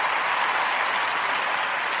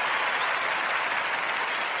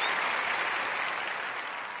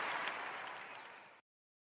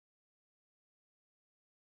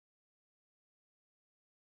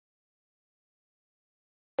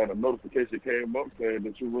and a notification came up saying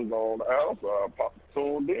that you was on the house. So I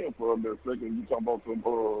tuned in for a minute second. You talking about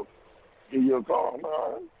some in your car?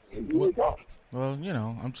 Nah, in your car. Well,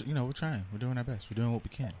 we're trying. We're doing our best. We're doing what we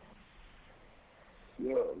can.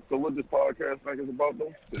 Yeah. So what this podcast think is about,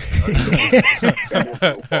 though?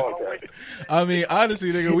 I mean,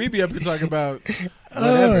 honestly, nigga, we be up here talking about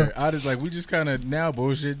whatever. I just we just kind of now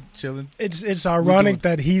bullshit, chilling. It's ironic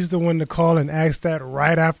that he's the one to call and ask that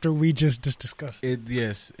right after we just discussed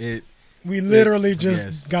it. We literally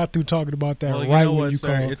got through talking about that when you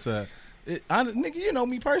called. Nigga, you know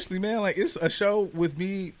me personally, man. Like, it's a show with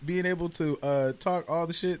me being able to talk all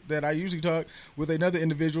the shit that I usually talk with another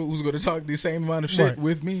individual who's going to talk the same amount of shit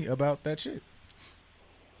with me about that shit.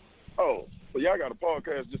 Oh, so y'all got a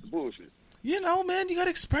podcast just to bullshit? Man, you got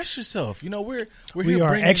to express yourself. We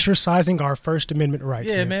are exercising our First Amendment rights.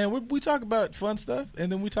 Yeah, here. Man. We talk about fun stuff,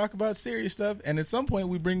 and then we talk about serious stuff, and at some point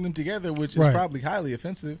we bring them together, which is probably highly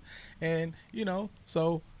offensive. And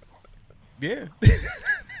so yeah.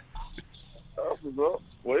 What's up?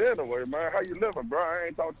 Well, anyway, man, how you living, bro? I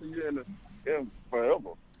ain't talked to you in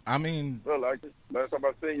forever. I mean, well, like last time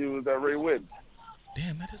I seen you was at Ray wedding.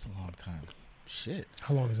 Damn, that is a long time. Shit.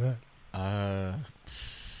 How long is that?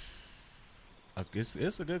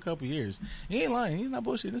 It's a good couple years. He ain't lying. He's not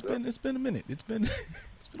bullshit. It's been a minute. It's been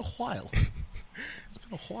a while. It's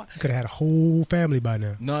been a while. Could have had a whole family by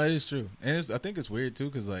now. No, it is true, and I think it's weird too,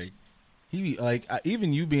 because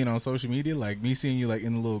even you being on social media, like me seeing you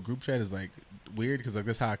in the little group chat is weird, because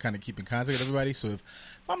that's how I kind of keep in contact with everybody. So if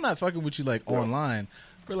I'm not fucking with you online,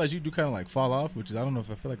 I realize you do kind of fall off, which is, I don't know if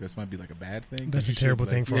I feel like this might be a bad thing. That's a terrible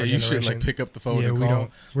thing for our generation. You should pick up the phone and call. We don't.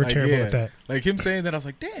 We're terrible at that. Like him saying that, I was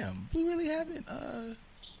like, damn, we really haven't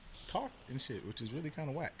talked and shit, which is really kind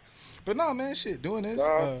of whack. But no, man, shit, doing this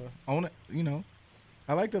on it,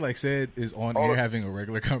 I like that said is on air having a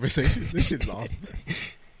regular conversation. This shit's awesome.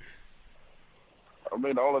 I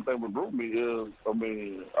mean, the only thing with group me is,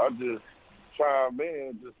 I just chime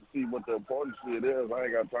in just to see what the important shit is. I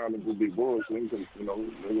ain't got time to just be bullshit because,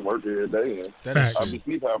 we work every day. And I be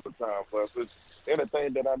sleep half the time. So if it's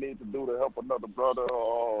anything that I need to do to help another brother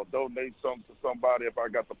or donate something to somebody, if I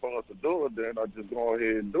got the funds to do it, then I just go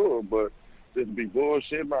ahead and do it. But just be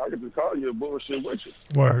bullshit, man, I can just call you a bullshit with you.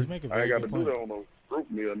 Word. I ain't got to do that on a group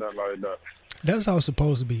me or nothing like that. That's how it's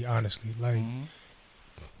supposed to be, honestly.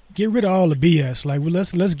 Get rid of all the BS.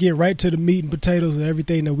 Let's get right to the meat and potatoes and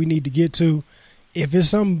everything that we need to get to. If it's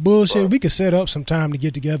some bullshit, we could set up some time to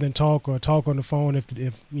get together and talk, or talk on the phone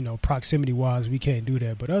if proximity wise we can't do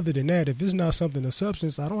that. But other than that, if it's not something of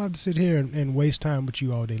substance, I don't have to sit here and waste time with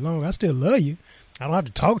you all day long. I still love you. I don't have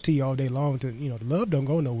to talk to you all day long. The love don't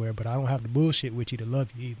go nowhere, but I don't have to bullshit with you to love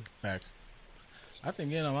you either. Facts. I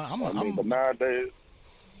think but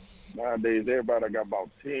nowadays everybody got about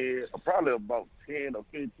 10, probably about 10 or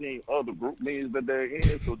 15 other group meetings that they're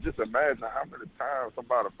in. So just imagine how many times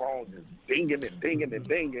somebody's phone is dinging and dinging and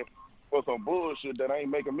dinging for some bullshit that ain't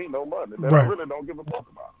making me no money, that I really don't give a fuck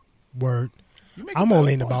about. Word. I'm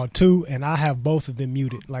only in about 2, and I have both of them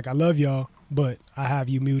muted. I love y'all, but I have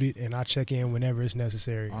you muted, and I check in whenever it's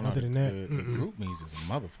necessary. Other than that, the group meetings is a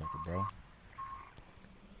motherfucker, bro.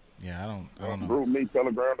 Yeah, I don't know. Group me,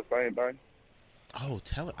 Telegram, the same thing. Oh,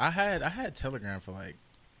 I had Telegram for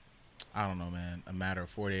I don't know, man, a matter of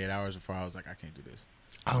 48 hours before I was like, I can't do this.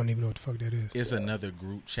 I don't even know what the fuck that is. It's another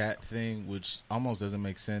group chat thing, which almost doesn't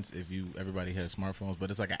make sense if everybody has smartphones, but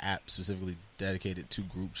it's an app specifically dedicated to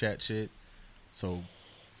group chat shit. So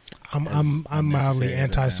I'm mildly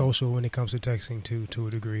antisocial when it comes to texting to a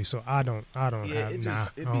degree. So I don't have. It'd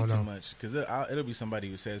be too much, because it'll be somebody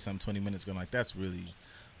who says something 20 minutes ago, that's really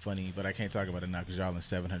funny, but I can't talk about it now because y'all in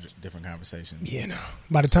 700 different conversations. Yeah, no.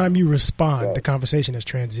 By the time you respond, the conversation has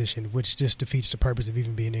transitioned, which just defeats the purpose of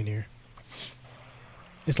even being in here.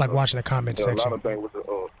 It's like watching a comment section. A lot of things with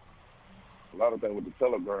the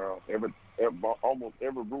Telegram. Almost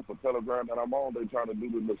every group of Telegram that I'm on, they trying to do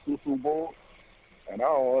the susu board, and I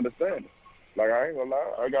don't understand it. I ain't gonna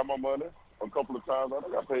lie, I got my money a couple of times.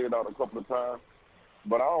 I got paid out a couple of times,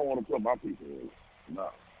 but I don't want to put my people in. Nah.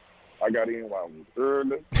 I got in while I was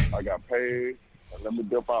early. I got paid. And let me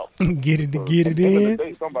dip out. Get it in.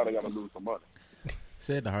 Day, somebody got to lose some money.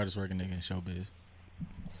 Said the hardest working nigga in showbiz.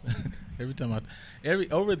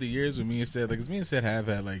 Over the years with me and Seth, because me and Seth have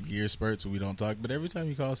had year spurts where we don't talk, but every time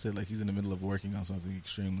he calls Seth, he's in the middle of working on something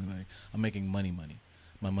extremely I'm making money.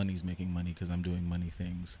 My money's making money because I'm doing money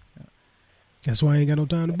things. That's why I ain't got no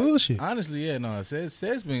time to bullshit. Honestly, yeah, no.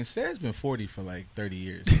 Seth's been 40 for 30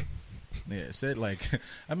 years. Yeah, said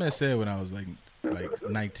I met Seth when I was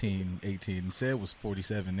 19, 18. Seth was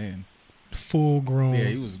 47 then. Full grown. Yeah,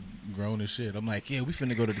 he was grown as shit. I'm like, yeah, we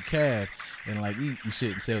finna go to the cave and like eat and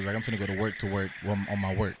shit. And Seth was like, I'm finna go to work on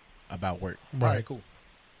my work about work. Right. All right, cool.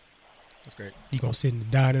 That's great. You gonna sit in the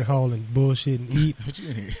dining hall and bullshit and eat? What you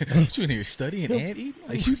in here? What you in here studying and eating?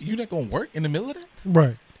 Like you not gonna work in the middle of that?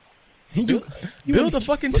 Right. Build a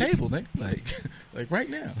fucking table, nigga. Like right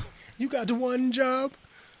now. You got to one job.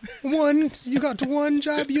 You got to one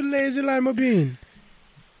job, you lazy lima bean.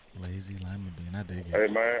 Lazy lima bean. I dig it. Hey,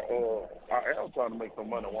 man, I am trying to make some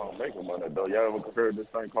money while I'm making money, though. Y'all ever heard this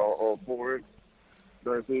thing called Forex?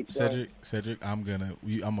 Cedric, I'm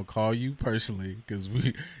gonna call you personally because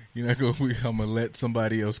I'm gonna let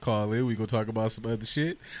somebody else call in. We gonna talk about some other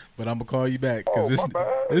shit, but I'm gonna call you back because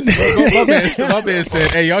my man said,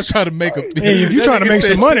 "Hey, y'all trying to make a hey, if you trying to make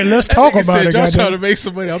some money, let's talk about it." Y'all trying to make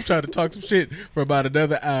some money. I'm trying to talk some shit for about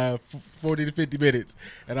another 40 to 50 minutes,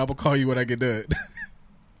 and I'm gonna call you when I get done.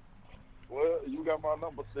 Well, you got my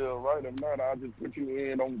number still, right? If not, I'll just put you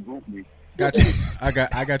in on GroupMe. Got you. I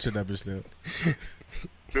got your number still.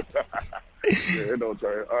 Yeah, it don't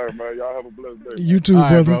change. All right, man. Y'all have a blessed day. You too,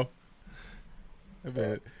 brother.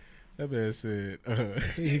 Bro. That man said,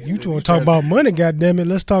 if you want to talk about money, goddammit,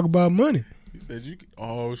 let's talk about money. He said,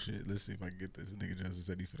 oh shit, let's see if I can get this. Nigga Justin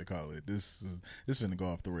said he finna call it. This finna go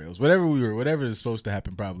off the rails. Whatever is supposed to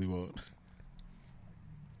happen probably won't.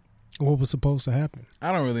 What was supposed to happen?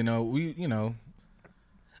 I don't really know.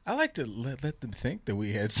 I like to let them think that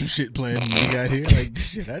we had some shit planned when we got here. Like,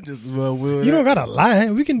 shit, you don't gotta lie.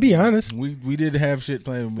 We can be honest. We did have shit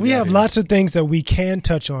planned when we have lots of things that we can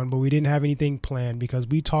touch on, but we didn't have anything planned because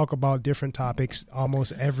we talk about different topics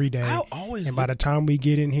almost every day. And by the time we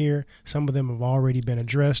get in here, some of them have already been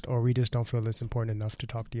addressed or we just don't feel it's important enough to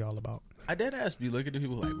talk to y'all about. I did ask you, look at the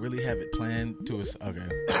people like really have it planned to us.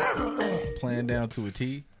 Okay. Planned down to a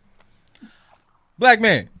T. Black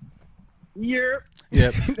man. Yep.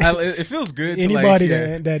 It feels good. Anybody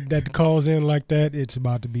that calls in like that, it's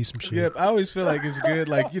about to be some shit. Yep. I always feel like it's good.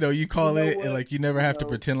 Like, you call it and like you never have to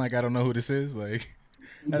pretend like I don't know who this is. Like,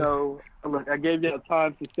 look, I gave y'all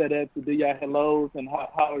time to set up to do y'all hellos and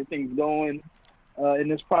how everything's going. In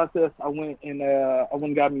this process, I went and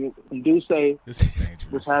got me some Douce,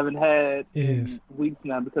 which I haven't had in weeks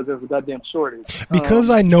now because there's a goddamn shortage. Because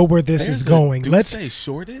I know where this is going. Let's say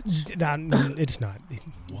shortage. It's not.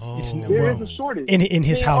 Whoa. There is a shortage in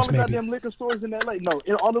his house. All the maybe goddamn liquor stores in LA. No,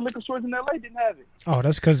 all the liquor stores in LA didn't have it. Oh,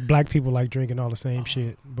 that's because black people like drinking all the same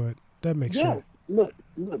shit. But that makes sense. Look.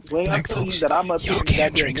 When black I'm folks, that I'm up y'all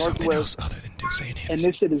can't drink something else other than Douce and Hennessy. And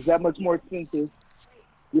this shit is that much more expensive.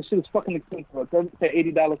 This shit is fucking expensive. I pay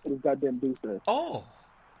 $80 for this goddamn Douce. Oh.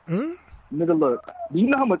 Nigga, look. Do you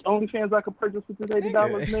know how much OnlyFans I could purchase with this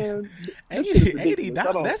 $80, man?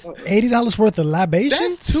 $80. That's $80 worth of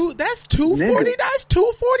libations. That's $240. That's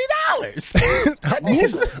 $240. That's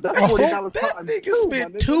 $40. That nigga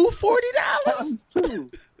spent $240.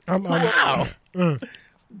 Wow.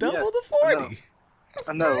 Double the 40. That's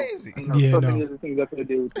crazy. Yeah, no. Things I could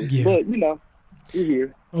do with it. But we're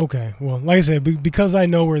here. Okay, well, like I said, because I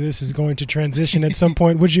know where this is going to transition at some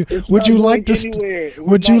point, would you like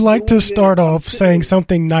to start off saying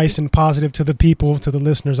something nice and positive to the people, to the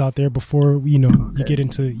listeners out there before you get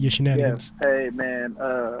into your shenanigans? Yes. Hey man,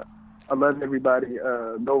 I love everybody.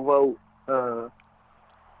 Go vote.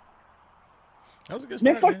 That was a good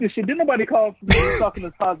start, fuck this shit. Didn't nobody call for me talking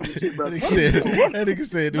this positive shit, bro? That nigga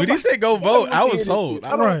said, when he said go vote, I was sold.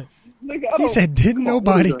 Right. He said, didn't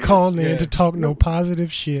nobody call in to talk no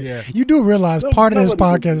positive shit? Yeah. You do realize part of this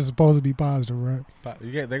podcast is supposed to be positive, right?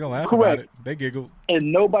 Yeah, they're going to laugh about it. They giggle.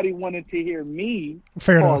 And nobody wanted to hear me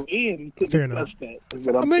call in to discuss that.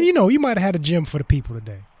 I mean, you might have had a gym for the people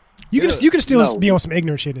today. You can still be on some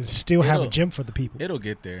ignorant shit and still have a gym for the people. It'll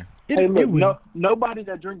get there. Nobody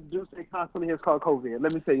that drinks Douce constantly has called COVID.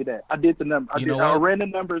 Let me tell you that. I did the number. I ran the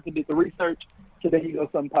numbers and did the research. So there you go,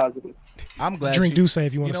 something positive. I'm glad. Drink Douce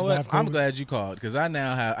if you want to survive COVID. I'm glad you called because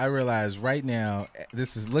I realize right now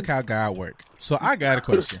look how God works. So I got a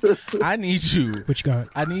question. I need you. Which God?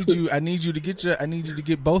 I need you to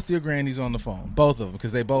get both your grannies on the phone, both of them,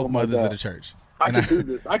 because they both mothers of the church. I can do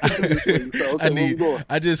this for you. So, okay,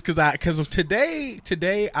 because of today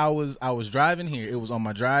I was driving here. It was on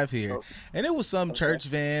my drive here, and it was some church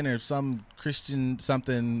van or some Christian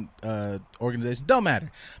something organization. Don't matter,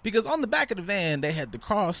 because on the back of the van they had the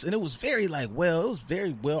cross, and it was very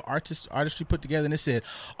very well artistry put together, and it said,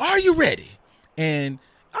 "Are you ready?" And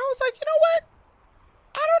I was like, you know what?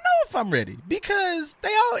 I don't know if I'm ready, because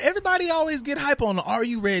everybody always get hype on "Are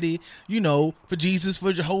you ready?" For Jesus,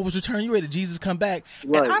 for Jehovah's return. You ready? Jesus come back?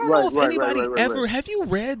 Right, and I don't know if anybody ever have you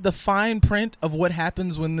read the fine print of what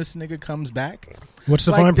happens when this nigga comes back? What's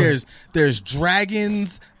the like fine print? There's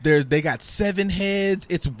dragons. They got 7 heads.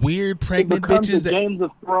 It's weird pregnant bitches. Games of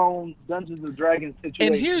Thrones, Dungeons and Dragons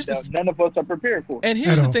situation. And here's none of us are prepared for. And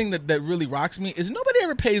here's the thing that really rocks me is nobody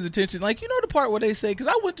ever pays attention. Like, you know the part where they say, because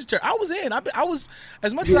I went to church, I was in, I was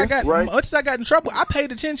as much as I got in trouble, I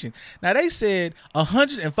paid attention. Now they said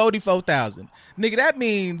 144,000. Nigga, that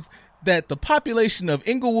means that the population of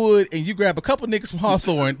Inglewood and you grab a couple niggas from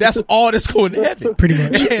Hawthorne, that's all that's going to heaven. Pretty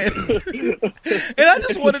much. And I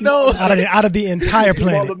just want to know. Out of the entire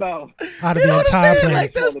planet. Out of the entire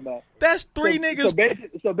planet. Like, that's 3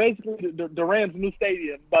 niggas. So basically, the Rams' new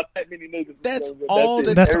stadium, about that many niggas. That's all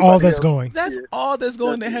that's going. That's all that's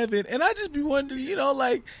going to heaven. And I just be wondering, you know,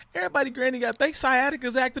 like, everybody, Granny, got they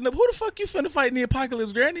sciatica's acting up. Who the fuck you finna fight in the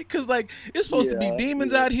apocalypse, Granny? Because, like, it's supposed to be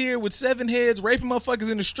demons out here with 7 heads, raping motherfuckers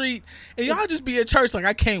in the street. And y'all just be at church like,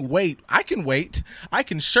 I can't wait. I can wait. I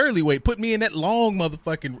can surely wait. Put me in that long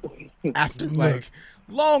motherfucking after, like,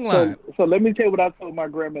 long line. So let me tell you what I told my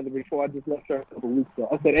grandmother before I just left her a couple of weeks ago.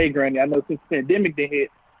 I said, hey, Granny, I know since the pandemic did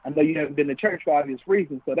hit, I know you haven't been to church for obvious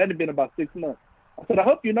reasons, so that had been about 6 months. I said, I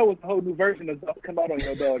hope you know it's a whole new version that's about to come out on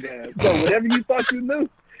your dog ass. So whatever you thought you knew,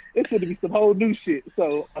 it's going to be some whole new shit.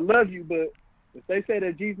 So I love you, but if they say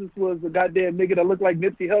that Jesus was a goddamn nigga that looked like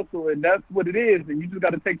Nipsey Hussle, and that's what it is, and you just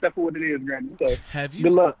got to take that for what it is, Granny. So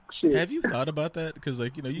good luck. Shit. Have you thought about that? Because,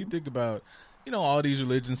 like, you know, you think about, you know, all these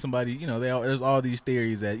religions, somebody, you know, there's all these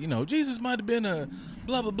theories that, you know, Jesus might have been a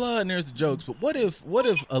blah, blah, blah, and there's the jokes. But what if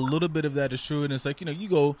a little bit of that is true, and it's like, you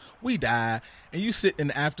know, we die, and you sit in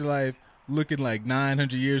the afterlife looking like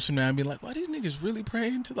 900 years from now and be like, why these niggas really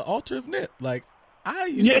praying to the altar of Nip? Like, I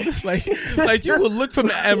used to just like you would look from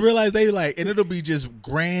the and realize they like, and it'll be just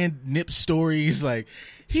grand Nip stories like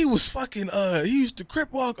he was fucking he used to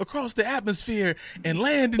crip walk across the atmosphere and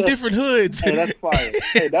land in different hoods. Hey, that's fire.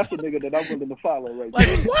 Hey, that's a nigga that I'm willing to follow right like,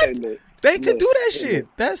 there. What? Hey, they could do that shit.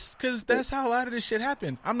 That's because that's how a lot of this shit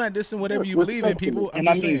happened. I'm not dissing whatever you believe in, people. And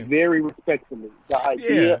I mean very respectfully. The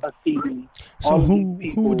idea of TV. So who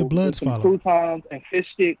would the Bloods follow? Croutons and fish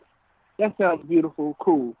sticks. That sounds beautiful,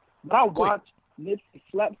 cool. But I watch Nipsey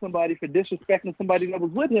slap somebody for disrespecting somebody that was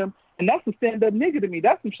with him, and that's a stand-up nigga to me.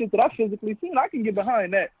 That's some shit that I physically seen. I can get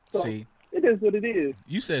behind that. So it is what it is.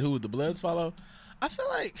 You said who would the Bloods follow? I feel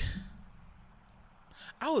like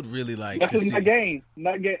I would really like that's to see. Not game.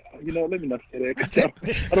 You know, let me not say that.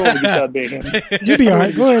 I don't want to get shot bang. You be all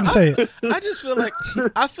right. Go ahead and say it. I just feel like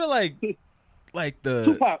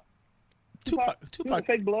the Tupac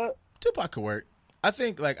fake blood. Tupac could work. I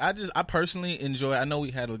think, like, I personally enjoy, I know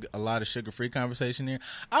we had a lot of sugar-free conversation here.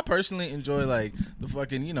 I personally enjoy, like, the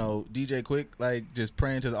fucking, you know, DJ Quick, like, just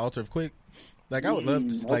praying to the altar of Quick. Like, I would love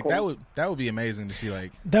to see, like, that would be amazing to see,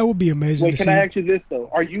 like. That would be amazing to see. Wait, can I ask you this, though?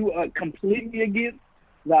 Are you completely against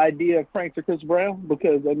the idea of praying to Chris Brown?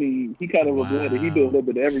 Because, I mean, he kind of was one he do a little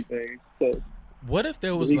bit of everything, so. What if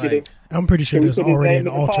there was, like. I'm pretty sure there's already an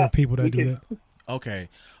altar of people that do that. Okay.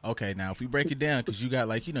 Now, if we break it down, because you got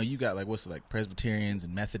like what's it, like Presbyterians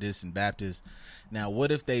and Methodists and Baptists. Now,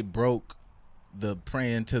 what if they broke the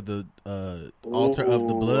praying to the altar of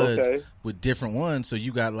the Bloods with different ones? So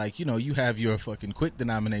you got like, you know, you have your fucking Quick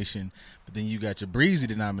denomination, but then you got your Breezy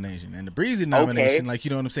denomination, and the Breezy denomination, like, you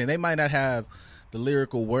know what I'm saying? They might not have the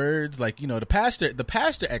lyrical words, like, you know, the pastor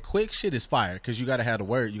at Quick shit is fire because you got to have the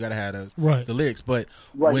word, you got to have the lyrics. But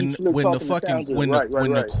when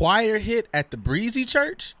the choir hit at the Breezy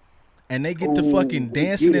church and they get to fucking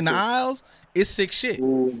dancing in the aisles, it's sick shit.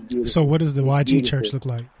 So what does the YG church look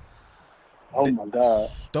like? Oh my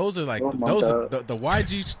god, those are like the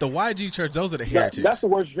YG church. Those are the heretics. That's the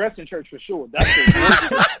worst dressing church for sure. That's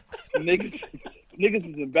the niggas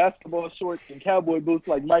is in basketball shorts and cowboy boots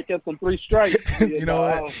like Mike has some 3 stripes. You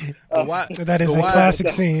know what? That is a classic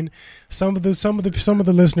scene. Some of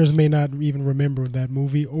the listeners may not even remember that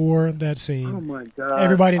movie or that scene. Oh my god!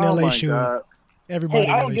 Everybody in LA should. Everybody.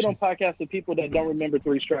 Hey, I don't get on podcasts with people that don't remember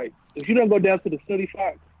 3 stripes. If you don't go down to the Study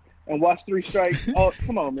Fox and watch 3 Strikes, oh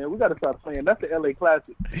come on, man, we got to stop playing. That's the LA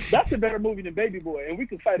classic. That's a better movie than Baby Boy, and we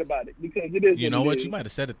can fight about it because it is. You know what? You might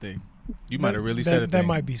have said a thing. You might have really said a thing. That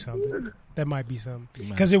might be something.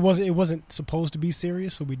 Because it wasn't supposed to be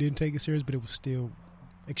serious, so we didn't take it serious, but it was still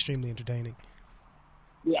extremely entertaining.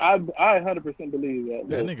 Yeah, I 100% believe that.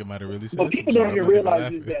 That nigga might have really said. But people don't even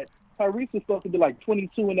realize is that Tyrese was supposed to be like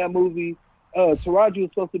 22 in that movie. Taraji was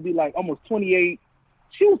supposed to be like almost 28.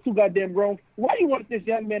 She was too goddamn grown. Why you wanted this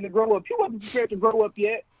young man to grow up? He wasn't prepared to grow up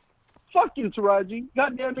yet. Fuck you, Taraji.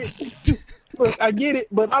 Goddamn it. Look, I get it,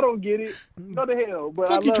 but I don't get it. Go to hell. But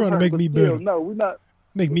fuck, you trying to make me better. No, we're not.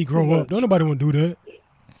 Make me grow up. Don't nobody want to do that.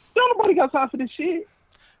 Don't nobody got time for this shit.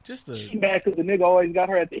 Just the she mad because the nigga always got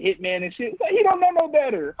her at the hitman and shit. Like, he don't know no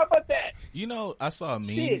better. How about that? You know, I saw a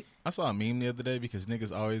meme. Shit. I saw a meme the other day because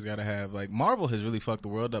niggas always gotta have like Marvel has really fucked the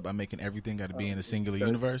world up by making everything gotta be in a singular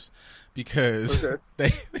universe because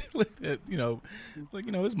they looked at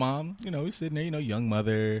his mom, he's sitting there, young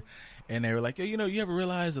mother, and they were like, yo, you ever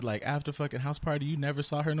realize that like after fucking house party you never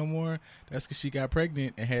saw her no more? That's because she got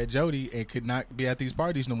pregnant and had Jody and could not be at these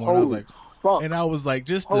parties no more. And I was like. And I was like,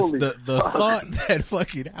 just the thought that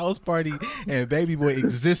fucking house party and baby boy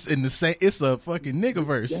exists in the same, it's a fucking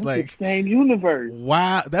niggaverse. That's like the same universe.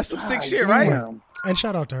 Wow, that's some sick shit, right? And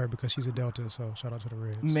shout out to her because she's a Delta, so shout out to the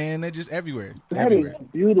Reds. Man, they're just everywhere. That is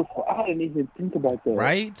beautiful. I didn't even think about that.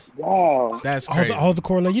 Right? Wow. That's crazy. All the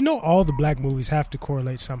correlate. All the black movies have to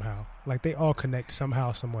correlate somehow. Like they all connect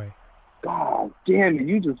somehow, some way. God damn it,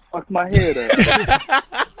 you just fucked my head up.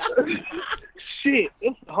 Shit,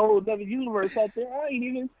 it's a whole other universe out there I ain't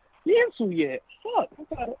even into yet. Fuck.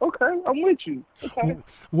 Okay, I'm with you. Okay.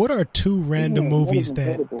 What are two random movies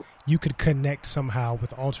that you could connect somehow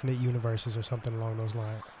with alternate universes or something along those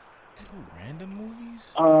lines? Two random movies?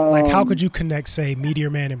 Like, how could you connect, say, Meteor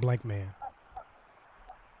Man and Blank Man?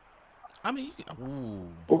 I mean,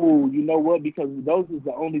 ooh, you know what? Because those is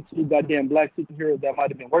the only two goddamn black superheroes that might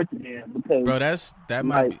have been working there. Because, bro, that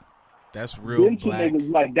might be. That's real black.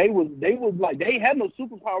 Niggas, like they was like they had no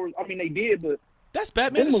superpowers. I mean, they did, but that's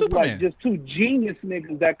Batman and Superman. Like just two genius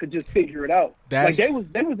niggas that could just figure it out. Like they was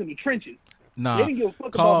in the trenches. Nah, they didn't give a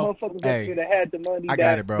fuck about motherfuckers that had the money.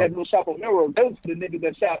 That will shop on Melrose. Those were the niggas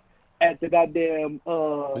that shop at the goddamn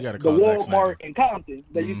the Walmart in Compton.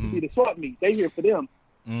 That used to be the swap meet. They here for them.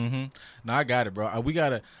 Mm-hmm. No, I got it, bro.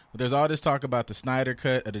 There's all this talk about the Snyder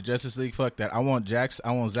cut of the Justice League. Fuck that. I want Zack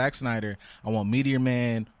Snyder. I want Meteor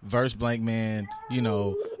Man versus Blank Man.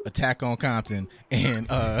 Attack on Compton, and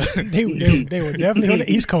they were definitely on the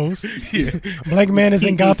East Coast. Yeah. Blank Man is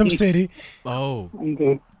in Gotham City. Oh,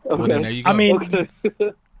 okay. Well, then there you go. I mean,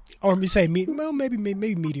 or me say, maybe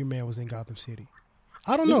Meteor Man was in Gotham City.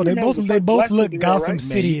 I don't know. They both look Gotham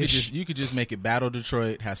City-ish. You could just make it Battle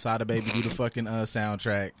Detroit. Have Sada Baby do the fucking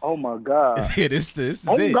soundtrack. Oh my god! Yeah, this is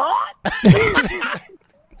oh it. God!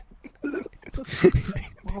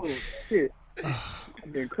 Oh shit!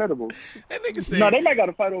 Incredible. That nigga said, no, they might got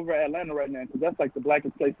to fight over Atlanta right now because that's like the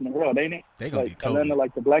blackest place in the world, ain't it? They gonna like be cold. Atlanta,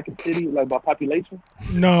 like the blackest city, like by population.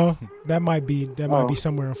 No, that might be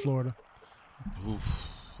somewhere in Florida. Oof,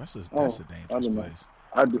 that's a dangerous place.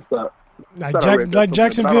 I just thought. Like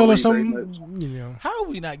Jacksonville or something, How are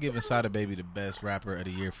we not giving Sada Baby the best rapper of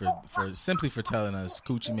the year for simply for telling us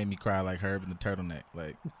Coochie made me cry like Herb in the turtleneck?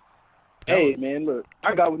 Like, hey man, look,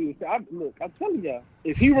 I got what he was saying. I'm telling y'all,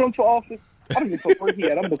 if he runs for office, I don't give a fuck where he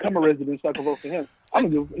at. I'm gonna become a resident so I can vote for him.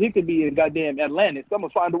 He could be in goddamn Atlantis. I'm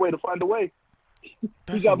gonna find a way.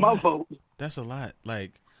 He got my vote. That's a lot.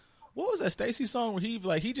 Like, what was that Stacey song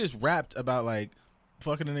where he just rapped about like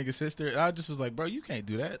fucking a nigga's sister? And I just was like, bro, you can't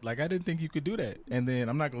do that. Like, I didn't think you could do that. And then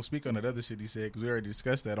I'm not gonna speak on that other shit he said because we already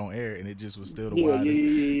discussed that on air, and it just was still the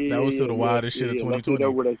wildest. That was still the wildest shit of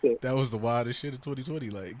 2020. That was the wildest shit of 2020.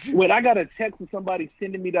 Like, when I got a text from somebody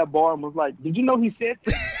sending me that bar and was like, "Did you know he said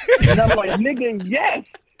that?" And I'm like, "Nigga, yes."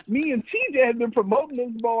 Me and TJ have been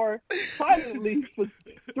promoting this bar silently for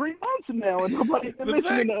 3 months now, and nobody's been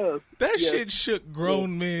listening to us. That shit shook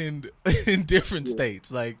grown men in different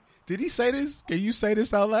states. Like, did he say this? Can you say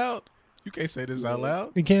this out loud? You can't say this out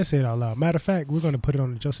loud. You can't say it out loud. Matter of fact, we're going to put it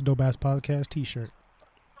on the Just a Dope Ass Podcast T-shirt.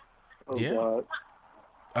 Oh, God.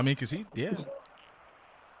 I mean, because I've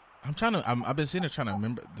been sitting there trying to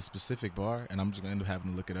remember the specific bar, and I'm just going to end up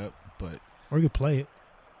having to look it up. But or you could play it.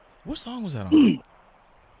 What song was that on?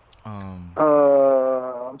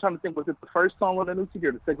 I'm trying to think. Was it the first song on the new CD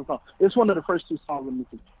or the second song? It's one of the first two songs on the new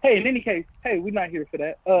CD. Hey, in any case, we're not here for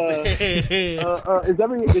that. Is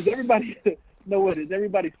everybody? No, what is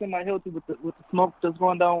everybody semi-healthy with the smoke that's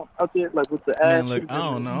going down out there, like with the ass? Man, look, I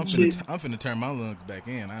don't know. I'm finna turn my lungs back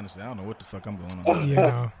in. Honestly, I don't know what the fuck I'm going on. Yeah,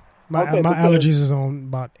 no. My allergies is on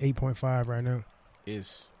about 8.5 right now.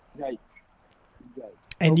 It's right.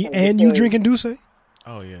 And you drinking Douce?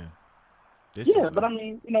 Oh yeah. But I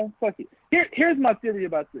mean, fuck it. Here's my theory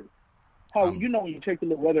about this. How when you check the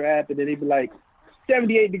little weather app and then they be like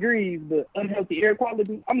 78 degrees but unhealthy air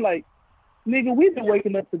quality. I'm like, nigga, we've been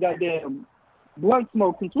waking up to goddamn blunt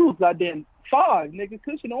smoke and tools, goddamn fog, nigga,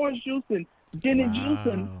 cushion orange juice and gin and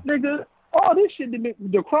juice and nigga, all this shit,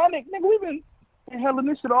 the chronic, nigga, we've been inhaling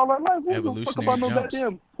this shit all our lives. We don't fuck about no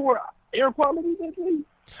goddamn poor air quality.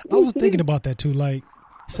 I was thinking about that too, like,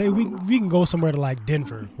 say we can go somewhere to like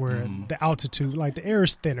Denver where the altitude, like the air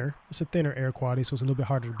is thinner. It's a thinner air quality, so it's a little bit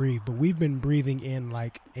harder to breathe. But we've been breathing in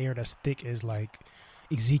like air that's thick as like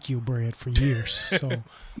Ezekiel bread for years, so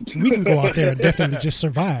we can go out there and definitely just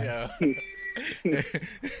survive. Yeah.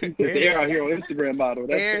 They're out here on Instagram model.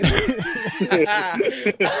 I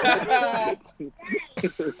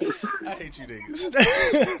hate you niggas.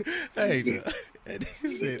 I hate you. And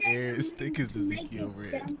he said air is thick as Ezekiel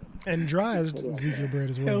bread. And dry as Ezekiel bread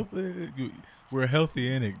as well. We're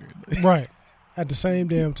healthy and ignorant. Right. At the same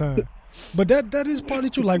damn time. But that is partly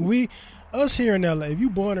true. Like us here in LA, if you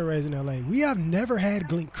born and raised in LA, we have never had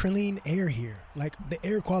clean air here. Like the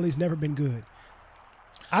air quality's never been good.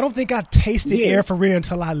 I don't think I tasted air for real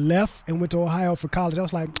until I left and went to Ohio for college. I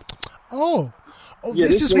was like,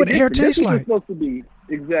 this is what air tastes like. Supposed to be.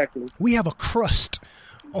 Exactly. We have a crust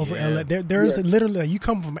over LA. There's literally, you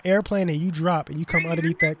come from an airplane and you drop and you come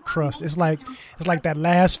underneath that crust. It's like that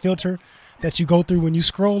last filter that you go through when you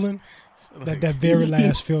scrolling. That very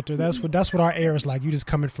last filter. That's what our air is like. You just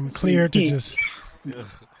coming from clear to just.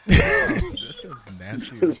 This is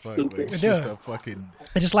nasty as fuck. Like, it's just a fucking.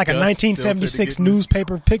 It's just like a 1976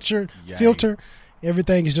 newspaper picture filter.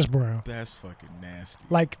 Everything is just brown. That's fucking nasty.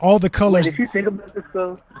 Like all the colors. If you think about this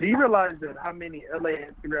stuff, do you realize that how many LA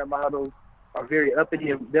Instagram models are very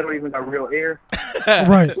uppity and they don't even got real air?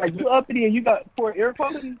 Right. Like you uppity and you got poor air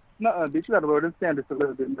quality? Nuh-uh, bitch. You got to lower them standards a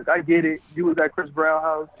little bit. Look, I get it. You was at Chris Brown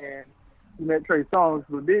house and you met Trey Songz,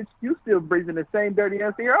 but bitch, you still breathing the same dirty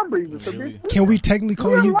ass air I'm breathing. So bitch, can we technically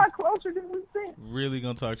call you a lot closer than we think? Really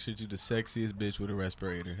gonna talk shit? You the sexiest bitch with a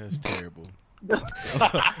respirator? That's terrible.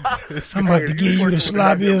 I'm about to give you the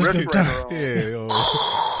sloppiest of time. Yeah,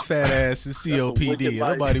 fat ass is COPD.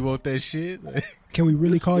 Nobody want that shit. Can we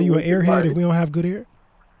really call you an airhead if we don't have good air?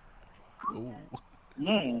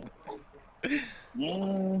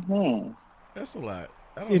 That's a lot.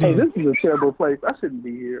 Hey, this is a terrible place. I shouldn't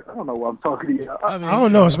be here. I don't know why I'm talking to you. I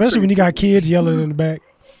don't know, especially when you got kids yelling in the back.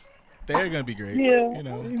 They're gonna be great. Yeah, you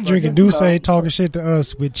know, drinking Douce, talking shit to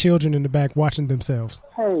us with children in the back watching themselves.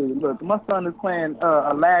 Hey, look, my son is playing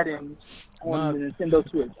Aladdin on the Nintendo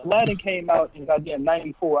Switch. Aladdin came out in goddamn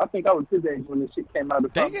 '94. I think I was his age when this shit came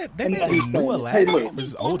out. They made a new Aladdin. This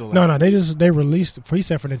is old Aladdin. No, they released he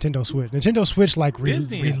said for Nintendo Switch. Nintendo Switch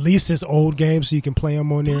releases old games so you can play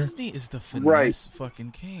them on there. Disney is the finesse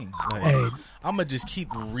fucking king. Like, hey, I'm gonna just keep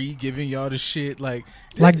re-giving y'all the shit like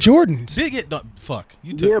Jordans. Fuck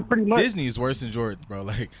you. Pretty much. Disney is worse than Jordan, bro.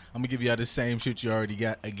 Like I'm gonna give y'all the same shit you already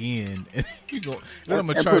got again, and you go. And I'm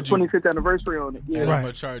gonna charge you 25th anniversary on it. Yeah. And I'm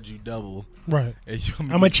gonna charge you double. Right. I'm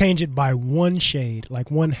gonna change it by one shade, like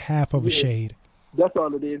one half of a shade. That's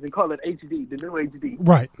all it is, and call it HD, the new HD.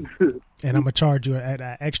 Right. And I'm gonna charge you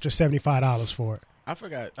an extra $75 for it. I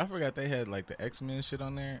forgot they had like the X-Men shit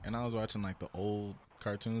on there, and I was watching like the old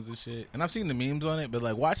cartoons and shit, and I've seen the memes on it, but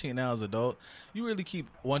like watching it now as an adult, you really keep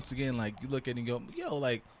once again like you look at it and go, yo,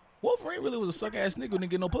 like Wolverine really was a suck ass nigga who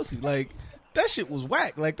didn't get no pussy. Like that shit was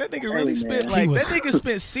whack. Like that nigga really spent that nigga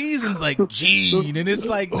spent seasons like Gene, and it's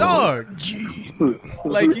like dog Gene.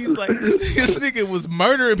 Like he's like this nigga was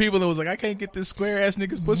murdering people and was like I can't get this square ass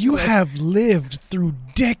nigga's pussy. You have lived through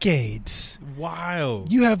decades.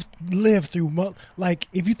 Wild. You have lived through like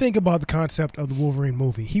if you think about the concept of the Wolverine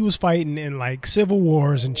movie, he was fighting in like civil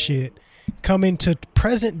wars and shit. Coming to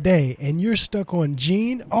present day, and you're stuck on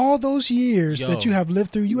Gene. All those years that you have lived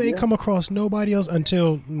through, you ain't come across nobody else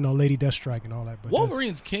until Lady Deathstrike and all that. But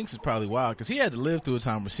Wolverine's kinks is probably wild because he had to live through a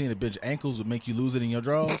time where seeing a bitch ankles would make you lose it in your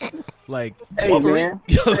drawers. Like Wolverine,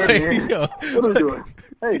 what are we doing?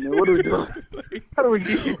 Hey man, what are we doing? How do we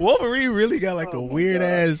get Wolverine really got like a weird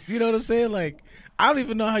ass. You know what I'm saying? Like I don't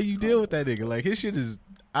even know how you deal with that nigga. Like his shit is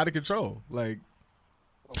out of control. Like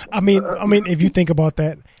I mean, if you think about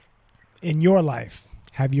that. In your life,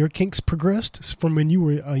 have your kinks progressed from when you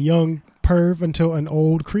were a young perv until an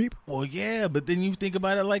old creep? Well, yeah, but then you think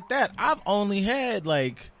about it like that. I've only had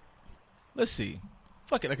like, let's see,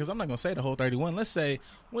 fuck it, because I'm not gonna say the whole 31. Let's say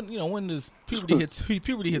when this puberty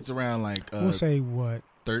hits around like we'll say what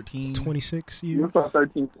 13, 26 years.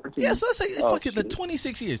 13, 14. Yeah, so let's say fuck it, the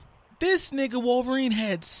 26 years. This nigga Wolverine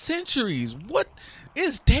had centuries. What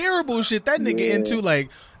is terrible shit that nigga into? Like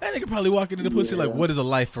that nigga probably walk into the pussy like, what is a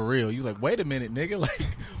life for real? You like, wait a minute, nigga.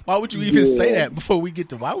 Like, why would you even say that before we get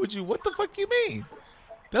to? Why would you? What the fuck you mean?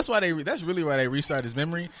 That's really why they restarted his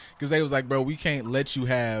memory because they was like, bro, we can't let you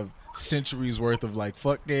have centuries worth of like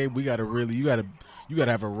fuck game. We gotta really, you gotta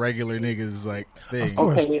have a regular niggas like thing.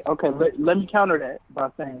 Okay. Let me counter that by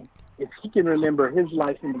saying if he can remember his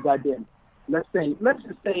life in the goddamn, let's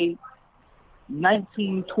just say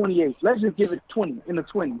 1928. Let's just give it 20 in the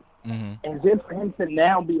 20s. Mm-hmm. And then for him to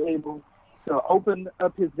now be able to open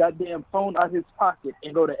up his goddamn phone out his pocket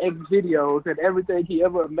and go to X videos and everything he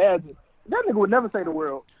ever imagined That nigga would never say the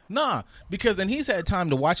world. Nah, because then he's had time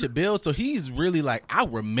to watch it build, so he's really like, I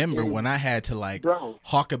remember when I had to like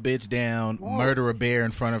hawk a bitch down, murder a bear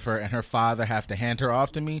in front of her, and her father have to hand her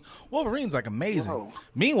off to me. Wolverine's like amazing.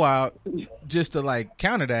 Meanwhile, just to like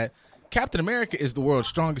counter that, Captain America is the world's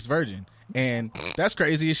strongest virgin, and that's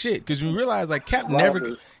crazy as shit. Because you realize like Cap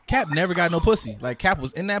never got no pussy. Like Cap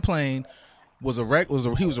was in that plane, he was a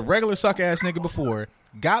regular suck ass nigga before.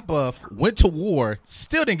 Got buff, went to war,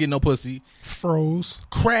 still didn't get no pussy. Froze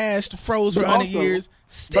for 100 years.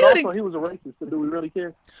 Still but also, he was a racist, so do we really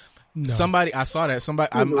care? No. Somebody, I saw that. Somebody,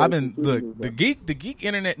 I've been the geek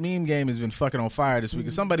internet meme game has been fucking on fire this week.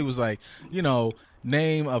 And somebody was like,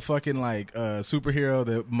 name a fucking like superhero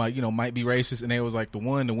that might be racist, and they was like the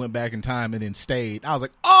one that went back in time and then stayed. I was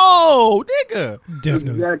like, oh, nigga,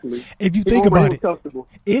 definitely. Exactly. If you think about it,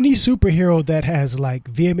 any superhero that has like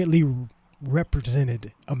vehemently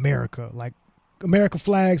represented America, like America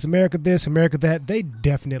flags, America this, America that,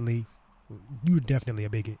 you're definitely a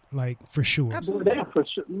bigot, like for sure. Absolutely. For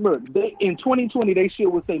sure. Look, in 2020, they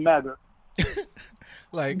shit would say MAGA.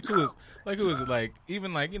 Like who is it? Like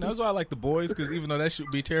even like that's why I like The Boys, because even though that should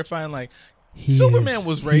be terrifying, like Superman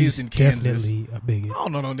was raised in Kansas. Definitely a bigot. I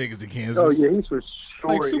don't know no niggas in Kansas. Oh yeah, he's for sure.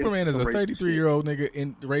 Like Superman is a 33-year-old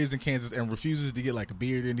nigga raised in Kansas and refuses to get like a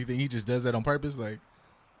beard or anything. He just does that on purpose. Like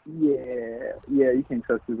yeah, you can't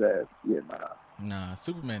trust his ass. Yeah, nah.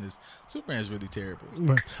 Superman is really terrible.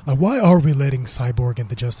 Why are we letting Cyborg in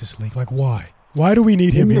the Justice League? Like why? Why do we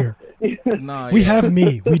need him here? We have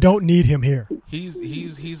me. We don't need him here. He's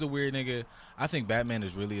a weird nigga. I think Batman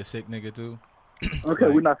is really a sick nigga too. Okay,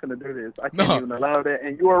 we're not gonna do this. I can't even allow that.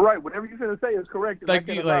 And you are right. Whatever you're gonna say is correct. Like,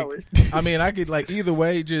 I can't allow it. I mean, I could like either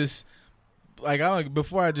way. Just like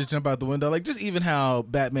before I just jump out the window, like just even how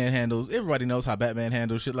Batman handles. Everybody knows how Batman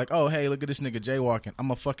handles shit. Like, oh hey, look at this nigga jaywalking. I'm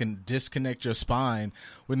gonna fucking disconnect your spine.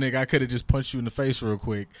 When nigga, I could have just punched you in the face real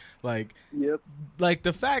quick. Like, yep. Like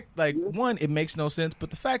the fact, like one, it makes no sense.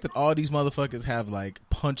 But the fact that all these motherfuckers have like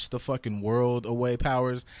punched the fucking world away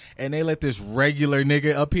powers, and they let this regular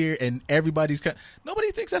nigga up here, and nobody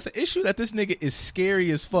thinks that's an issue. That this nigga is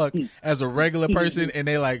scary as fuck as a regular person, and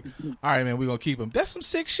they like, all right, man, we gonna keep him. That's some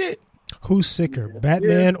sick shit. Who's sicker,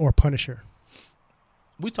 Batman or Punisher?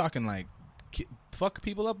 We talking like fuck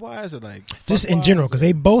people up wise, or like just in general, because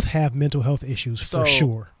they both have mental health issues for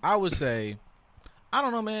sure. I would say, I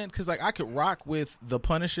don't know, man, because like I could rock with the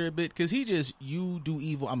Punisher a bit, because you do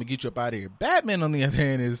evil, I'm gonna get you up out of here. Batman, on the other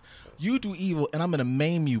hand, is you do evil and I'm gonna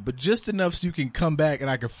maim you, but just enough so you can come back and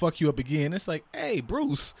I can fuck you up again. It's like, hey,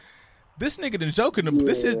 Bruce, this nigga the Joker,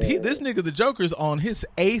 this nigga the Joker's on his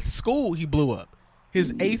 8th school he blew up.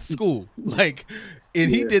 His 8th school, like, and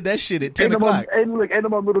he did that shit at 10 o'clock. Ain't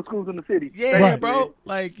no middle schools in the city. Yeah, right. Bro.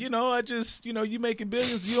 Like, I just, you making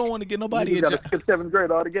billions. You don't want to get nobody a job. 7th grade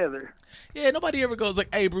altogether. Yeah, nobody ever goes like,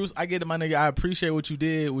 hey, Bruce, I get it, my nigga. I appreciate what you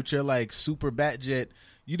did with your, like, super bat jet.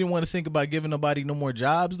 You didn't want to think about giving nobody no more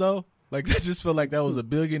jobs, though? Like, I just feel like that was $1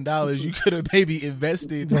 billion you could have maybe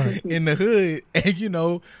invested in the hood,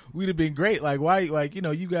 and, we'd have been great. Like, why, like,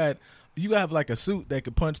 you have like a suit that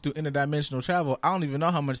could punch through interdimensional travel. I don't even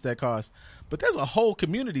know how much that costs, but there's a whole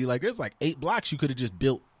community. Like there's like 8 blocks you could have just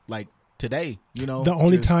built like today. The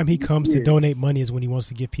only time he comes to donate money is when he wants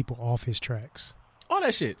to get people off his tracks. All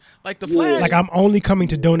that shit, like the Flash. Like I'm only coming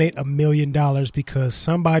to donate $1 million because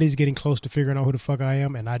somebody's getting close to figuring out who the fuck I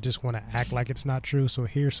am, and I just want to act like it's not true. So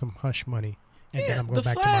here's some hush money, and then I'm going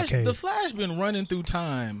back to my cave. The Flash been running through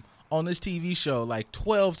time on this TV show like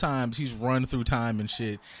 12 times. He's run through time and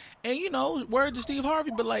shit. And, word to Steve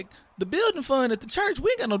Harvey, but, like, the building fund at the church,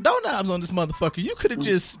 we ain't got no doorknobs on this motherfucker. You could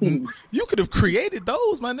have created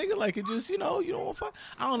those, my nigga. Like, it just, you don't want to fuck.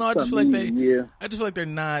 I don't know. I just feel like they're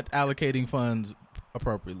not allocating funds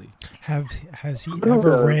appropriately. Has he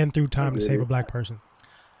ever ran through time to save a black person?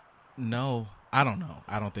 No. I don't know.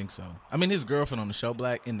 I don't think so. I mean, his girlfriend on the show,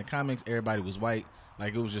 black. In the comics, everybody was white.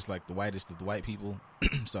 Like, it was just, like, the whitest of the white people.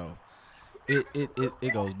 So,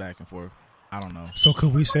 it goes back and forth. I don't know. So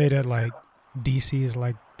could we say that like DC is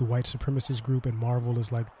like the white supremacist group and Marvel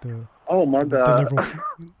is like the my god?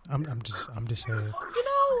 I'm just saying.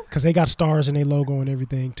 Because they got stars in their logo and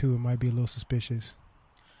everything too. It might be a little suspicious.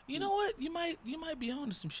 You know what? You might be on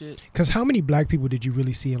to some shit. Because how many black people did you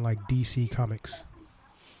really see in like DC comics?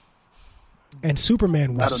 And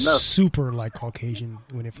Superman was super like Caucasian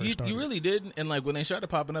when it first started. You really didn't, and like when they started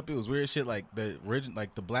popping up, it was weird shit. Like the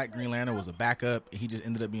Black Green Lantern was a backup. He just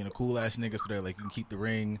ended up being a cool ass nigga. So they're like, you can keep the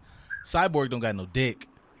ring. Cyborg don't got no dick,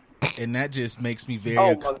 and that just makes me very.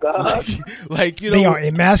 Oh my god! Like they are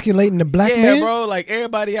emasculating the black man. Yeah, bro. Like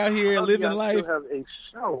everybody out here living life. Have a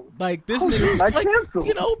show. Like this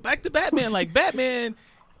nigga, back to Batman. Like Batman.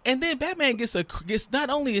 And then Batman gets not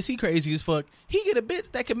only is he crazy as fuck, he get a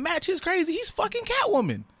bitch that can match his crazy. He's fucking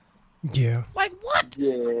Catwoman. Yeah. Like what?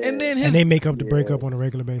 Yeah. And then they make up to break up on a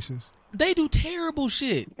regular basis. They do terrible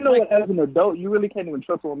shit. You know what? As an adult, you really can't even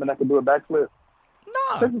trust a woman that can do a backflip.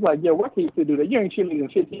 Nah. It's just like, yo, why can't you still do that? You ain't chilling in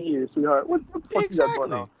 15 years, sweetheart. What the fuck you got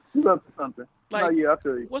going on? You up to something? Like, no, yeah, I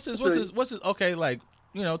feel you. What's his? Okay, like,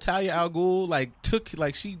 you know, Talia al Ghul, like,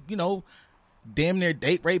 she, you know, damn near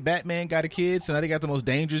date rape Batman, got a kid, so now they got the most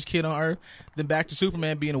dangerous kid on earth. Then back to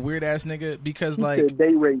Superman being a weird ass nigga because like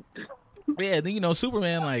date rape. Yeah, then you know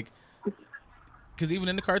Superman like. Because even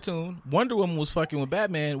in the cartoon, Wonder Woman was fucking with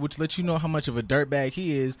Batman, which lets you know how much of a dirtbag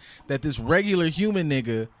he is. That this regular human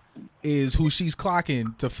nigga is who she's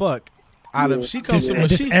clocking to fuck. Out of she comes from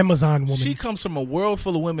Amazon woman. She comes from a world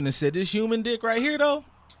full of women and said, "This human dick right here, though,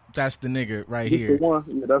 that's the nigga right here." Yeah,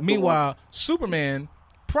 meanwhile, Superman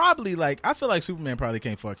probably I feel like Superman probably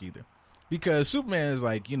can't fuck either, because Superman is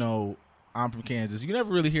like, you know, I'm from Kansas. You never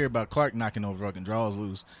really hear about Clark knocking over fucking drawers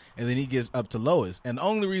loose, and then he gets up to Lois. And the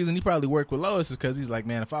only reason he probably worked with Lois is because he's like,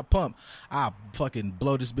 man, if I pump, I'll fucking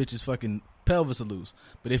blow this bitch's fucking pelvis loose.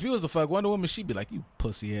 But if he was to fuck Wonder Woman, she'd be like, you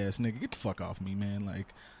pussy ass nigga, get the fuck off me, man.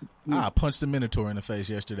 Like, I punched the Minotaur in the face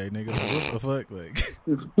yesterday, nigga. Like, what the fuck? Like,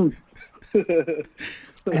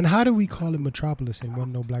 and how do we call it Metropolis and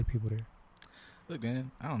wasn't no black people there? Look,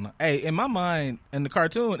 man, I don't know. Hey, in my mind, in the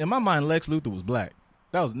cartoon, in my mind, Lex Luthor was black.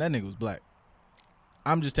 That nigga was black.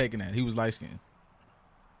 I'm just taking that. He was light skinned.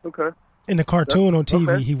 Okay. In the cartoon on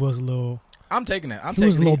TV, he was a little. I'm taking that. He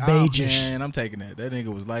was a little beigeish. Man, I'm taking that. That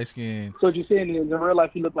nigga was light skinned. So what you're saying in real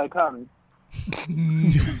life, he looked like Common?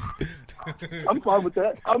 I'm fine with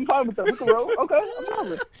that. We can roll. Okay,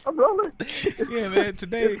 I'm rolling. Yeah, man.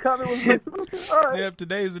 Today, Common was like, all right. Yeah,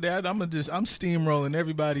 today's the day. I'm steamrolling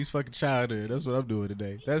everybody's fucking childhood. That's what I'm doing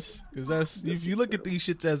today. That's if you look at these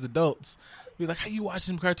shits as adults, be like, how you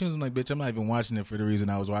watching them cartoons? I'm like, bitch, I'm not even watching it for the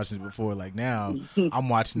reason I was watching it before. Like now, I'm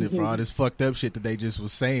watching it for all this fucked up shit that they just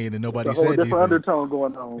was saying and nobody said anything. Different undertone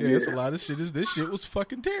going on. Yeah, it's a lot of shit. This shit was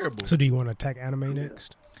fucking terrible. So do you want to attack anime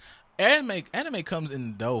next? Anime comes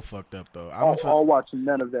in the dough fucked up though. I'll watch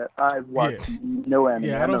none of that. I've watched no anime.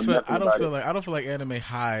 Yeah, I don't feel like anime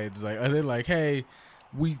hides. Like, are they like, hey,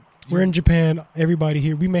 we're in Japan. Everybody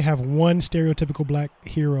here, we may have one stereotypical black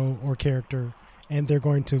hero or character, and they're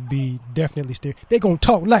going to be definitely they're going to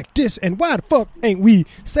talk like this. And why the fuck ain't we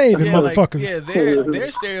saving motherfuckers? Their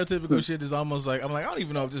stereotypical shit is almost like, I'm like, I don't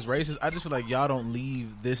even know if this is racist. I just feel like y'all don't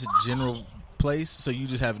leave this general place, so you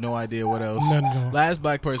just have no idea what else. No. Last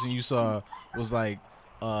black person you saw was like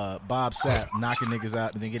Bob Sapp knocking niggas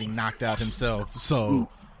out and then getting knocked out himself. So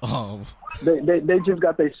they just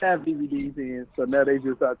got their Shaft DVDs in, so now they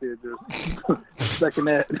just out there just second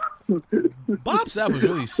that. Bob Sapp was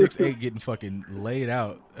really 6'8", getting fucking laid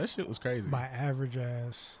out. That shit was crazy. By average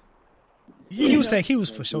ass. Yeah, he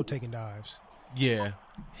was for sure taking dives. Yeah.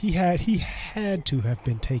 He had to have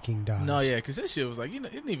been taking dives. No, yeah, because that shit was like, you know,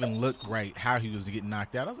 it didn't even look right how he was getting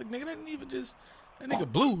knocked out. I was like, nigga, that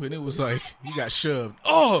nigga blew, and it was like he got shoved.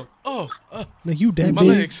 Like you that my big?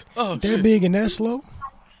 Legs. Oh, that shit. Big and that slow?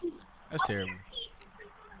 That's terrible.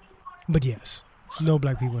 But yes, no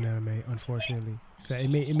black people in anime, unfortunately. So it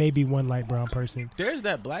may be one light brown person. There's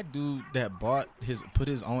that black dude that put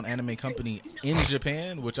his own anime company in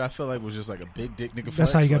Japan, which I feel like was just like a big dick nigga.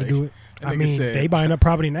 That's how you got to do it. I mean, they buying up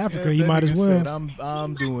property in Africa. You might as well. Said,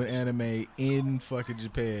 I'm doing anime in fucking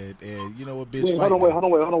Japan, and you know what, bitch? Wait,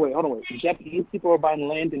 hold on. Japanese people are buying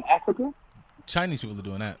land in Africa. Chinese people are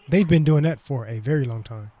doing that. They've been doing that for a very long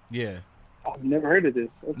time. Yeah. I've never heard of this.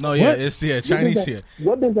 No, yeah, it's Chinese here.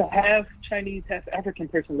 What does a half Chinese, half African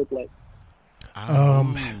person look like?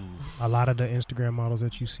 A lot of the Instagram models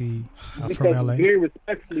that you see from LA. Very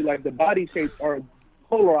respectfully, like the body shapes are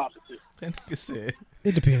polar opposites. That nigga said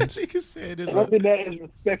it depends. Nigga said this. I've been that as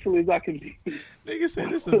respectfully as I can be. Nigga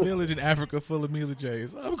said this a village in Africa full of Mila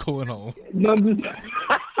J's. I'm going home. No, I'm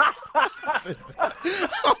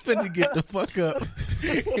finna get the fuck up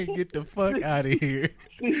and get the fuck out of here.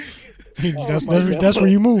 That's where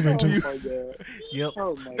you move into. Oh my god. Yep.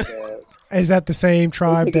 Oh my god. Is that the same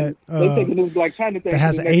tribe that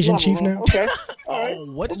has an Asian chief now? Okay. All right.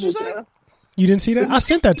 What did you say? You didn't see that? I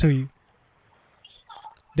sent that to you.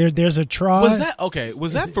 There's a tribe. Was that okay?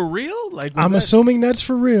 Was that for real? Like, I'm assuming that's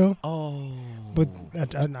for real. Oh, but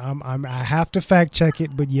I have to fact check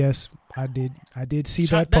it. But yes, I did see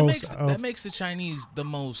that post. That makes the Chinese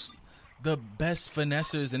the best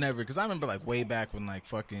finessers in ever. Because I remember like way back when like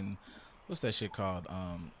fucking what's that shit called?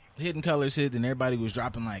 Hidden Colors hit, and everybody was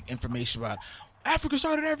dropping like information about Africa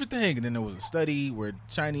started everything. And then there was a study where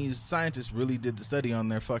Chinese scientists really did the study on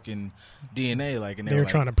their fucking DNA. Like, and they were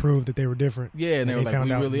like, trying to prove that they were different. Yeah, and they were like,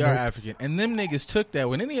 we really are African. And them niggas took that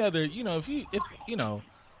when any other, if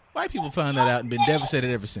white people found that out and been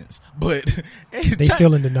devastated ever since. But they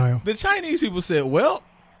still in denial. The Chinese people said, well,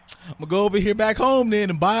 I'm going to go over here back home then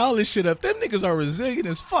and buy all this shit up. Them niggas are resilient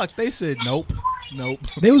as fuck. They said, nope.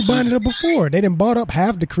 They was buying it up before. They done bought up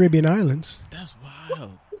half the Caribbean islands. That's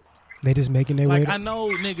wild. They just making their way. Like, I know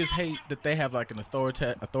niggas hate that they have like an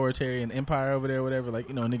authoritarian empire over there or whatever. Like,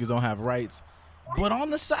 niggas don't have rights. But on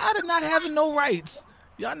the side of not having no rights,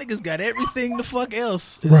 y'all niggas got everything the fuck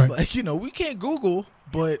else. It's right. Like, we can't Google,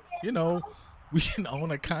 but, we can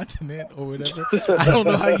own a continent or whatever. I don't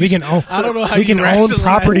know how you. We can own. I don't know how we can own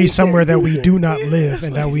property somewhere that we do not yeah. live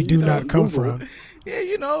and that we do not come from. Yeah,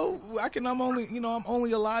 I'm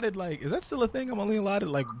only allotted like. Is that still a thing? I'm only allotted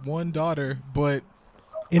like one daughter, but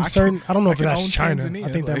in certain, I don't know if that's China. Tanzania,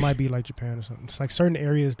 I think that might be like Japan or something. It's like certain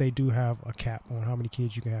areas they do have a cap on how many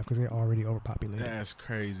kids you can have because they're already overpopulated. That's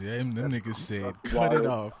crazy. Them niggas said cut it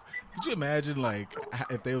off. Could you imagine, like,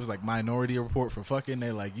 if there was, like, Minority Report for fucking,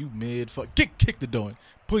 they like, you mid-fuck, kick the door,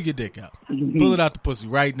 pull your dick out. Pull it out the pussy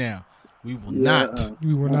right now. We will not.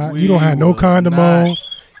 We will not. You don't have no condom on.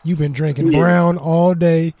 You've been drinking brown all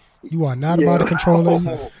day. You are not about to control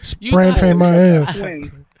it. Spraying paint my ass.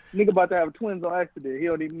 Nigga about to have twins on accident. He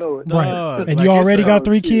don't even know it. Right. And like, you already got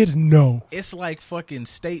 3 kids? No. It's like fucking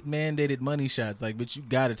state-mandated money shots. Like, but you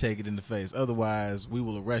got to take it in the face. Otherwise, we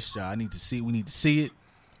will arrest y'all. We need to see it. We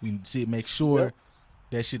need to see it, make sure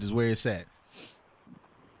that shit is where it's at.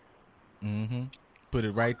 Mm-hmm. Put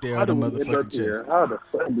it right there on the motherfucking chest. How the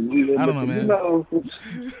fuck did we I don't know, man.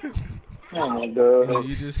 Oh my god!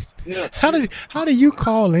 You just how do you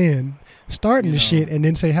call in, starting the shit, and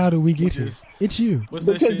then say how do we get here? It's you. What's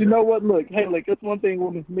because that shit? You know what? Look, it's one thing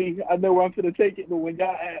with me. I know where I'm gonna take it, but when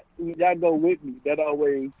y'all go with me, that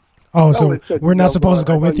always. Oh, so we're not supposed to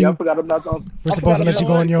go with you? We're supposed to let you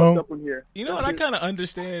go on your own? You know what? I kind of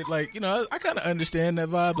understand, like, I kind of understand that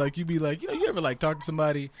vibe. Like, you be like, you ever, like, talk to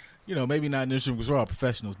somebody, maybe not in the industry because we're all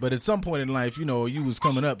professionals, but at some point in life, you was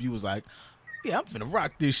coming up, you was like, yeah, I'm finna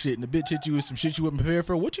rock this shit, and the bitch hit you with some shit you wasn't prepared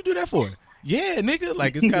for. What you do that for? Yeah, nigga.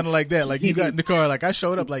 Like, it's kind of like that. Like, you got in the car, like, I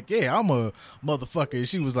showed up, like, yeah, I'm a motherfucker. And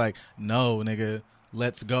she was like, no, nigga.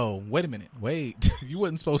 Let's go. Wait a minute. Wait. You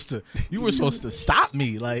were supposed to stop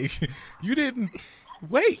me. Like, you didn't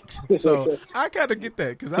wait. So I kind of get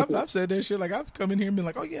that because I've said that shit. Like, I've come in here and been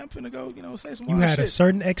like, oh yeah, I'm finna go, say some. You had shit. A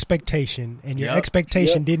certain expectation, and your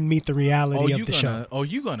expectation didn't meet the reality of the show. Oh,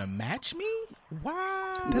 you gonna match me?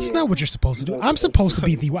 Wow. That's not what you're supposed to do. I'm supposed to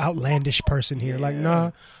be the outlandish person here. Yeah. Like,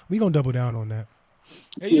 nah, we gonna double down on that.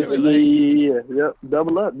 Hey, yeah.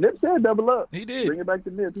 Double up. Nip said double up. He did. Bring it back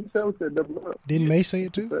to Nip. He said double up. Didn't May say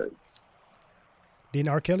it too? Didn't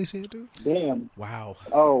R. Kelly say it too? Damn. Wow.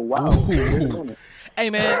 Oh, wow.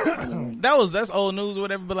 Hey, man, that's old news or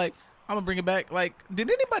whatever, but, like, I'm going to bring it back. Like, did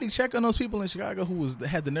anybody check on those people in Chicago who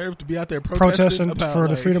had the nerve to be out there protesting about, for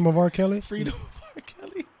the freedom of R. Kelly? Freedom of R.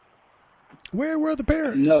 Kelly? Where were the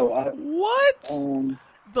parents? No. What?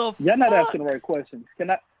 Y'all not asking the right questions.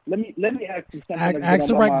 Let me ask you something.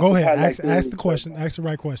 Go ahead. Ask the question. Ask the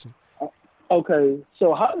right question. Okay,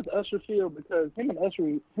 so how does Usher feel? Because him and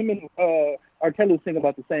R. Kelly was singing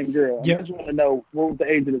about the same girl. Yep. I just want to know what was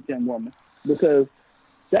the age of this young woman, because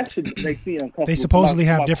that should make me uncomfortable. They supposedly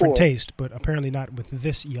have different taste, but apparently not with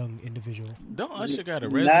this young individual. Don't Usher got a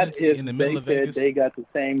residency in the middle of Vegas? They got the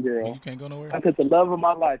same girl. You can't go nowhere. How could the love of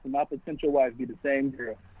my life and my potential wife be the same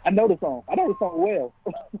girl? I know the song. well.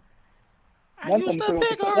 I used to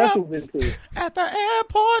pick her up at the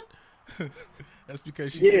airport. That's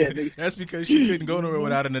because she couldn't go nowhere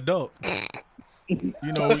without an adult.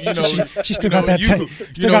 She still got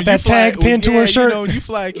that tag pinned to her shirt. You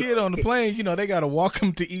fly a kid on the plane, they gotta walk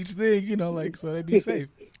them to each thing, so they be safe.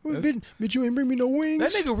 But you ain't bring me no wings.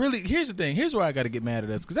 That nigga really. Here's the thing. Here's where I got to get mad at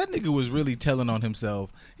us because that nigga was really telling on himself.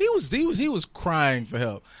 He was crying for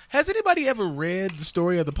help. Has anybody ever read the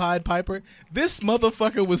story of the Pied Piper? This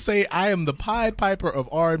motherfucker would say, "I am the Pied Piper of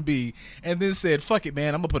R&B," and then said, "Fuck it,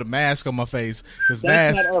 man. I'm gonna put a mask on my face because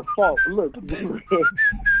that's not our fault." Look,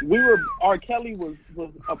 R. Kelly was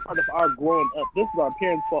a part of our growing up. This is our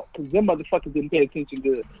parents' fault because them motherfuckers didn't pay attention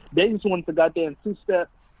good. They just wanted to goddamn two-step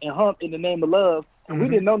and hump in the name of love. And we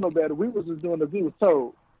didn't know no better. We was just doing as we was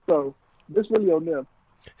told. So this really on them.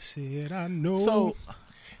 Said I know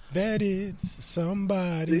that it's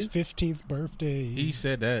somebody's 15th birthday. He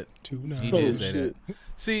said that. Tonight. He did say that.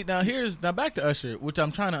 See, now back to Usher, which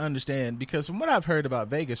I'm trying to understand because from what I've heard about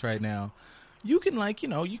Vegas right now, you can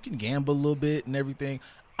you can gamble a little bit and everything.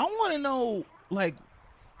 I want to know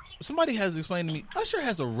somebody has explained to me, Usher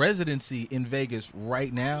has a residency in Vegas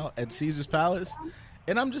right now at Caesar's Palace,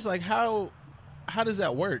 and I'm just like, how does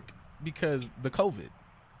that work? Because the COVID.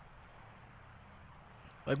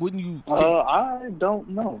 Like, wouldn't you? I don't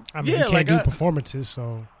know. I mean, you can't do performances,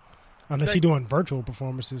 so unless you're doing virtual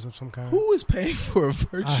performances of some kind. Who is paying for a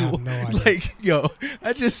virtual? I have no idea. Like, yo,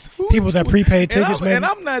 I just people that prepaid tickets, man. And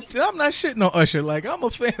I'm not shitting on Usher. Like, I'm a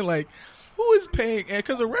fan. Like, who is paying? And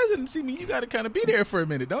because a residency, you got to kind of be there for a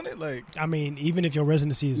minute, don't it? Like, I mean, even if your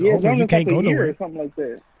residency is over, you can't go nowhere. Or something like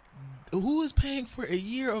that. Who is paying for a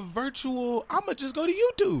year of virtual? I'm gonna just go to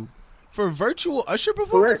YouTube for virtual Usher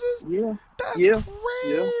performances. Correct. That's crazy.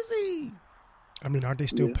 Yeah. I mean, aren't they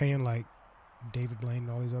still paying like David Blaine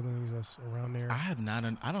and all these other things that's around there? I have not.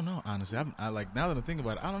 I don't know. Honestly, I like now that I'm thinking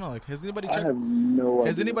about it. I don't know. Like, has anybody checked? I have no idea.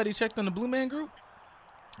 Has anybody checked on the Blue Man Group?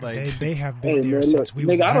 Like they have been there since we.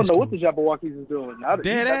 Nigga, I don't know what the Jabberwockies is doing.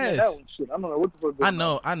 Dead ass. Shit. I don't know what the fuck.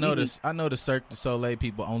 I know the Cirque du Soleil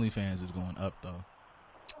people OnlyFans is going up though.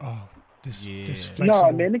 Oh. This flexible.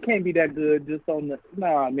 No, man, it can't be that good just on the...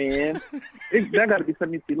 Nah, man. That got to be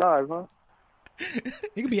something you see live, huh?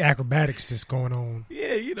 It could be acrobatics just going on.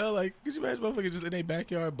 Yeah, like, could you imagine motherfuckers just in their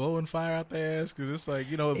backyard blowing fire out their ass? Because it's like,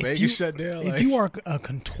 Vegas shut down. If you are a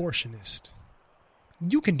contortionist,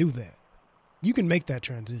 you can do that. You can make that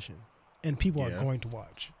transition. And people are going to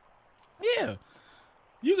watch. Yeah.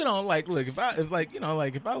 You can look,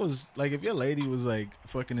 if your lady was like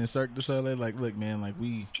fucking in Cirque du Soleil, like, look, man, like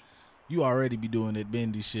you already be doing that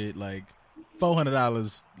bendy shit, like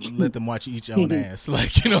 $400, let them watch you eat your own ass.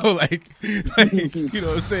 Like, you know what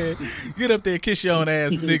I'm saying? Get up there, kiss your own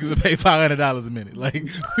ass, and niggas will pay $500 a minute. Like,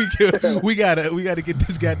 we gotta get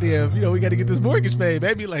this goddamn, we gotta get this mortgage paid,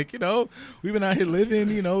 baby. Like, we've been out here living,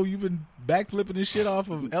 you've been backflipping and shit off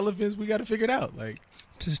of elephants. We gotta figure it out. Like,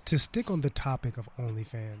 to stick on the topic of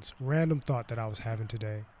OnlyFans, random thought that I was having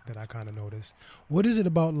today that I kind of noticed. What is it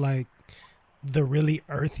about, like, the really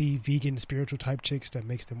earthy, vegan, spiritual type chicks that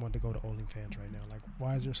makes them want to go to OnlyFans right now? Like,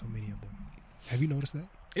 why is there so many of them? Have you noticed that?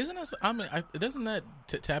 Isn't that? Doesn't that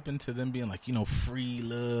tap into them being like, free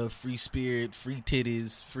love, free spirit, free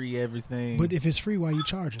titties, free everything? But if it's free, why are you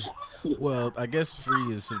charging? Well, I guess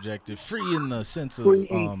free is subjective. Free in the sense of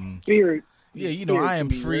spirit. Yeah, I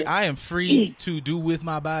am free. I am free to do with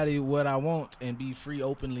my body what I want and be free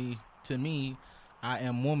openly to me. I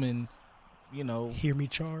am woman. Hear me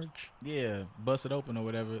charge. Yeah, bust it open or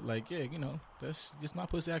whatever. Like, yeah, that's just my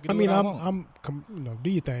pussy. I'm do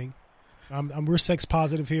your thing. We're sex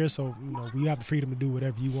positive here, so we have the freedom to do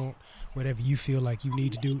whatever you want, whatever you feel like you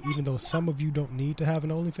need to do. Even though some of you don't need to have an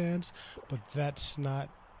OnlyFans, but that's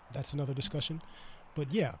another discussion.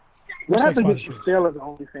 But yeah, what happened if you fail as an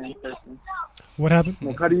OnlyFans person? What happened?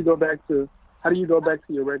 Like, how do you go back to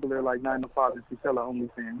your regular 9 to 5 if you sell an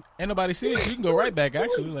OnlyFans? Ain't nobody see it. You can go right back.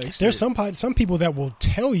 Actually, like, there's some people that will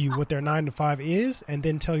tell you what their 9 to 5 is, and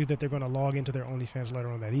then tell you that they're going to log into their OnlyFans later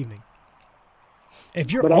on that evening.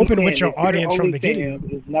 If you're open with your audience from the beginning,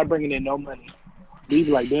 it's not bringing in no money. You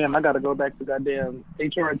be like, damn, I got to go back to goddamn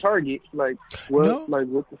HR and Target. Like, what? No. Like,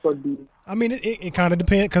 what the fuck do you? I mean, it kind of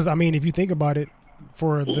depends, because if you think about it,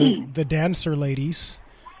 for the dancer ladies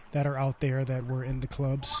that are out there that were in the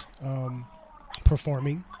clubs.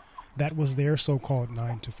 Performing, that was their so-called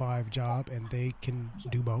 9 to 5 job, and they can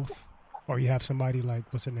do both. Or you have somebody like,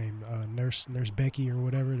 what's her name, Nurse Becky or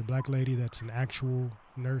whatever, the black lady that's an actual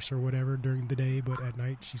nurse or whatever during the day, but at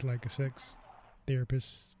night she's like a sex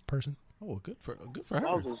therapist person. Oh, good for her.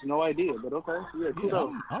 I was no idea, but okay. Yeah,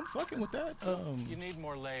 I'm fucking with that. You need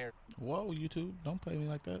more layers. Whoa, YouTube, don't play me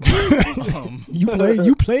like that.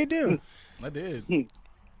 You played them. I did.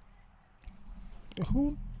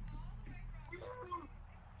 Who?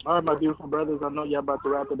 All right, my beautiful brothers. I know y'all about to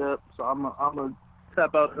wrap it up, so I'm gonna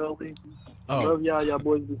tap out early. Love y'all. Y'all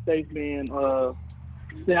boys be safe, man.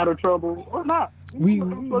 Stay out of trouble or not. We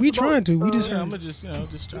trying to. We just. I'm just trying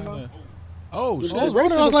to. Oh shit! I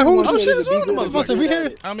was like, who? Oh shit! It's one of the motherfuckers.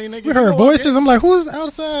 We heard voices. I'm like, who's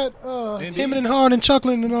outside? Him and Han and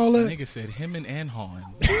chuckling and all that. Nigga said him and Han.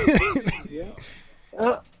 Yeah.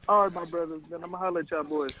 All right, my brothers. Then I'm gonna holler at y'all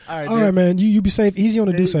boys. All right, man. You be safe. Easy on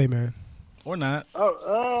the Duce, man. Or not.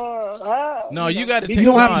 No, you got to. You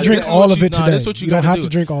don't have to drink all of it today. That's what you don't have to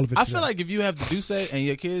drink all of it. I feel like if you have to do say and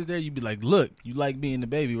your kids there, you'd be like, look, you like being the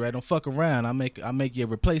baby, right? Don't fuck around. I make you a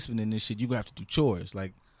replacement in this shit. You gonna have to do chores.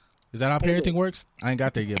 Like, is that how parenting works? I ain't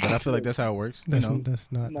got there yet, but I feel like that's how it works. That's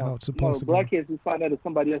not how it's supposed to be. Black kids who find out it's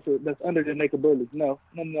somebody else that's under their naked bullies. No.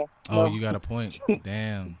 Oh, you got a point.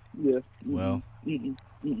 Damn. Yeah. Well.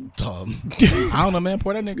 I don't know, man.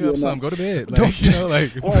 Pour that nigga up something. Go to bed. Like, you know,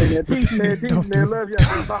 like. All right, man. Peace, man. Love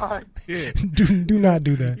y'all. Bye. Yeah. Do not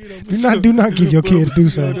do that. Do not give your kids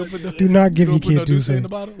Douce. Do not give your kids Douce.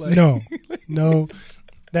 No.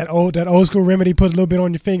 That old school remedy, put a little bit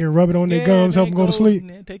on your finger, rub it on their gums, help them go to sleep.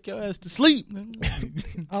 Man, take your ass to sleep.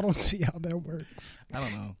 I don't see how that works. I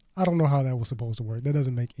don't know. I don't know how that was supposed to work. That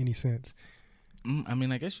doesn't make any sense. I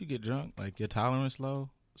mean, I guess you get drunk, like your tolerance low,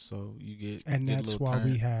 so you get. And that's why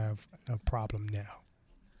we have a problem now.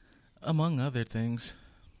 Among other things.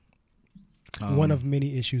 One of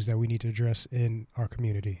many issues that we need to address in our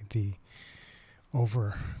community, the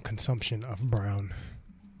overconsumption of brown.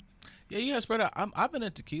 Yeah, you gotta spread out. I've been a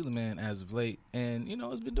tequila man as of late, and you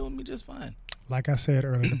know it's been doing me just fine. Like I said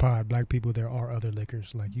earlier in the pod, black people, there are other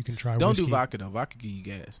liquors. Like you can try. Don't whiskey. do vodka though. Vodka give you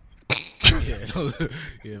gas.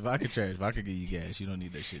 Yeah, vodka trash. Vodka give you gas. You don't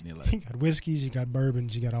need that shit in your life. You got whiskeys, you got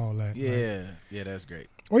bourbons, you got all that. Yeah, yeah, that's great.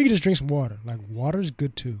 Or you can just drink some water. Like water's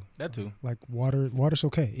good too. That too. Like water's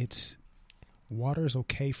okay. Water's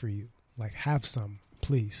okay for you. Like have some,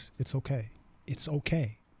 please. It's okay. It's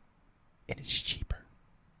okay, and it's cheaper.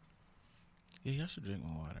 Yeah, y'all should drink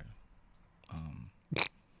more water.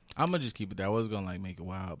 I'm gonna just keep it there. I was gonna like make it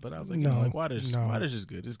wild, but I was like, you know, like water's just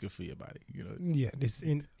good. It's good for your body, you know. Yeah, it's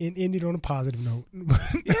ended on a positive note.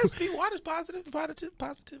 Yes, water's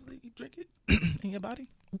positively drink it in your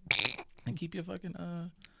body and keep your fucking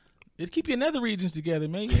it keep your nether regions together,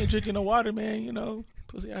 man. You ain't drinking no water, man. You know,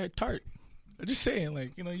 pussy out here tart. I'm just saying,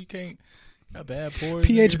 like, you know, you can't got bad pores.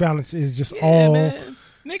 pH balance is just all. Man.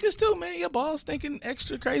 Niggas too, man. Your balls stinking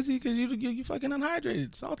extra crazy because you fucking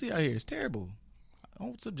unhydrated. Salty out here. It's terrible. I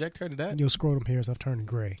don't subject her to that. Your scrotum hairs have turned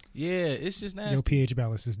gray. Yeah, it's just nasty. Your pH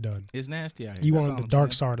balance is done. It's nasty out here. You on the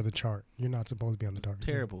dark side of the chart. You're not supposed to be on the dark.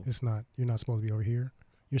 Terrible. It's not. You're not supposed to be over here.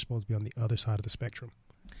 You're supposed to be on the other side of the spectrum.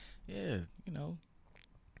 Yeah, you know,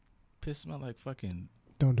 piss smell like fucking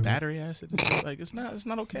Don't do battery acid. Like it's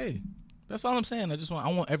not okay. That's all I'm saying. I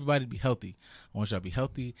want everybody to be healthy. I want y'all to be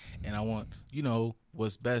healthy, and I want, you know,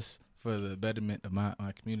 what's best for the betterment of my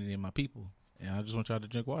community and my people. And I just want y'all to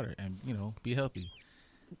drink water and, you know, be healthy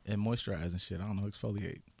and moisturize and shit. I don't know,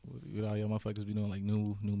 exfoliate. What all y'all motherfuckers be doing, like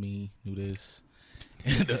new me, new this,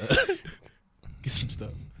 and get some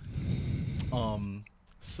stuff.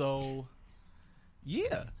 So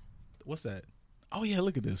yeah, what's that? Oh yeah,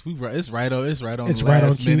 look at this. It's right on the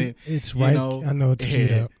last minute. It's right. Know, I know it's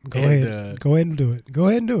queued up. Go ahead and do it. Go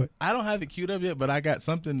ahead and do it. I don't have it queued up yet, but I got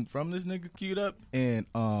something from this nigga queued up, and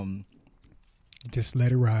just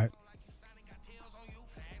let it ride.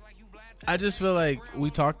 I just feel like we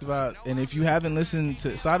talked about, and if you haven't listened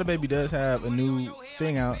to, Sada Baby does have a new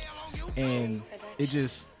thing out, and it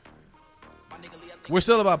just, we're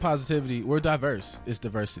still about positivity. We're diverse. It's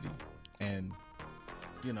diversity, and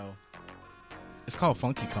you know. It's called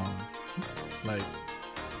Funky Kong. Like,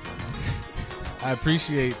 I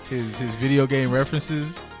appreciate his video game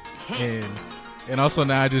references, and also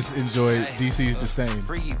now I just enjoy DC's disdain.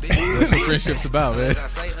 That's what friendship's about, man.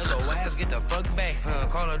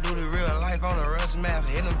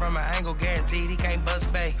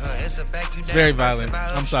 It's very violent.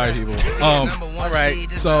 I'm sorry, people. All right,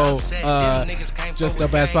 so Just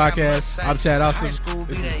Up Ass Podcast. I'm Chad Austin.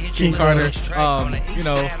 This is King Carter. You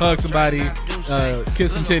know, hug somebody,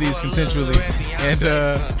 kiss some titties consensually, and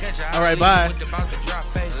all right, bye.